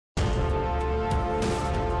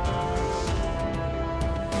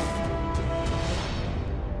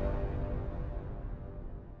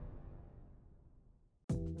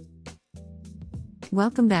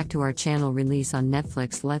Welcome back to our channel. Release on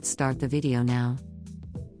Netflix. Let's start the video now.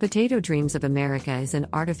 Potato Dreams of America is an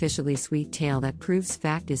artificially sweet tale that proves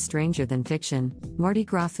fact is stranger than fiction. Mardi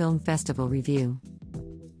Gras Film Festival review.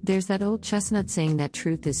 There's that old chestnut saying that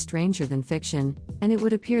truth is stranger than fiction, and it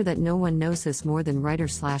would appear that no one knows this more than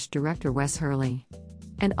writer/director Wes Hurley.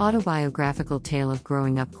 An autobiographical tale of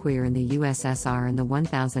growing up queer in the USSR in the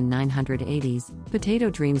 1980s,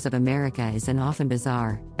 Potato Dreams of America is an often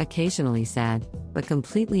bizarre, occasionally sad, but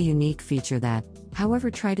completely unique feature that,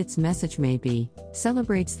 however trite its message may be,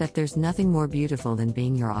 celebrates that there's nothing more beautiful than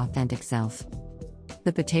being your authentic self.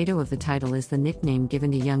 The potato of the title is the nickname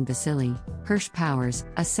given to young Vasily Hirsch Powers,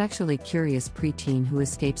 a sexually curious preteen who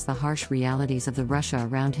escapes the harsh realities of the Russia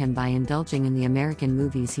around him by indulging in the American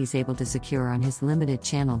movies he's able to secure on his limited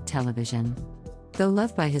channel television. Though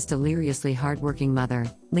loved by his deliriously hardworking mother,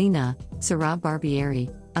 Lena Sarah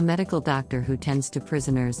Barbieri, a medical doctor who tends to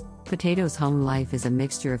prisoners, Potato's home life is a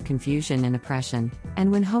mixture of confusion and oppression,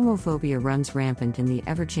 and when homophobia runs rampant in the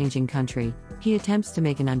ever-changing country, he attempts to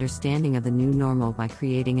make an understanding of the new normal by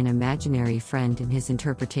creating an imaginary friend in his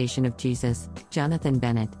interpretation of Jesus, Jonathan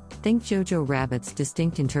Bennett. Think Jojo Rabbit's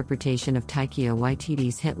distinct interpretation of Taika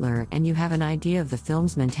Waititi's Hitler and you have an idea of the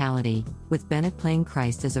film's mentality, with Bennett playing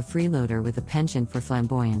Christ as a freeloader with a penchant for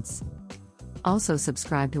flamboyance. Also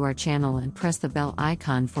subscribe to our channel and press the bell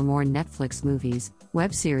icon for more Netflix movies,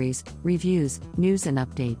 web series, reviews, news and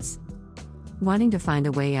updates. Wanting to find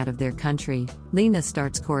a way out of their country, Lena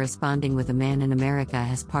starts corresponding with a man in America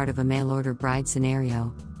as part of a mail-order bride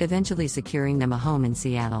scenario, eventually securing them a home in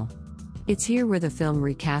Seattle. It's here where the film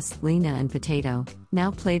recasts Lena and Potato,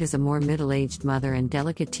 now played as a more middle-aged mother and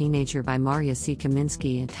delicate teenager by Maria C.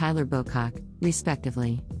 Kaminsky and Tyler Bocock,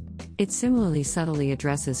 respectively. It similarly subtly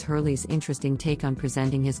addresses Hurley's interesting take on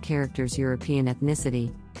presenting his character's European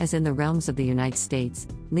ethnicity, as in the realms of the United States,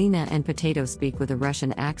 Lena and Potato speak with a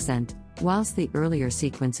Russian accent, whilst the earlier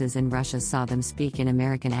sequences in Russia saw them speak in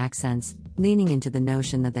American accents, leaning into the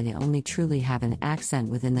notion that they only truly have an accent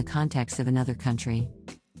within the context of another country.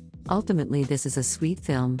 Ultimately, this is a sweet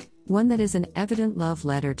film, one that is an evident love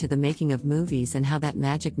letter to the making of movies and how that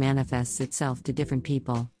magic manifests itself to different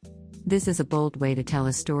people. This is a bold way to tell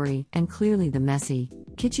a story, and clearly the messy,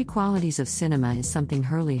 kitschy qualities of cinema is something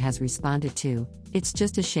Hurley has responded to. It's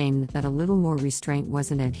just a shame that a little more restraint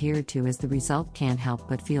wasn't adhered to, as the result can't help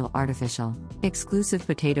but feel artificial. Exclusive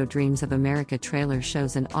Potato Dreams of America trailer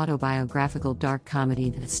shows an autobiographical dark comedy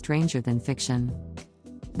that's stranger than fiction.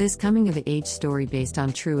 This coming-of-age story based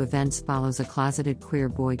on true events follows a closeted queer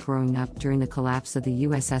boy growing up during the collapse of the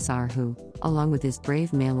USSR who, along with his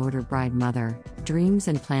brave mail-order bride mother, dreams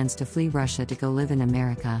and plans to flee Russia to go live in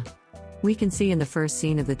America. We can see in the first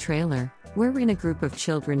scene of the trailer, wherein a group of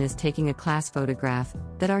children is taking a class photograph,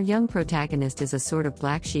 that our young protagonist is a sort of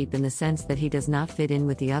black sheep in the sense that he does not fit in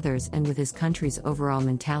with the others and with his country's overall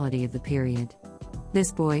mentality of the period. This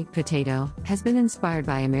boy, Potato, has been inspired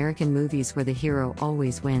by American movies where the hero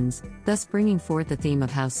always wins, thus bringing forth the theme of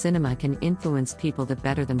how cinema can influence people to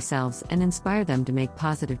better themselves and inspire them to make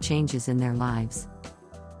positive changes in their lives.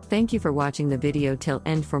 Thank you for watching the video till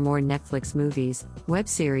end. For more Netflix movies, web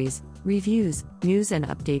series, reviews, news and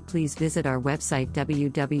update, please visit our website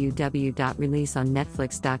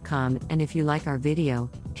www.releaseonnetflix.com, and if you like our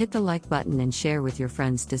video, hit the like button and share with your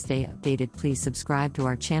friends to stay updated. Please subscribe to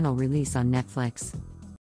our channel Release on Netflix.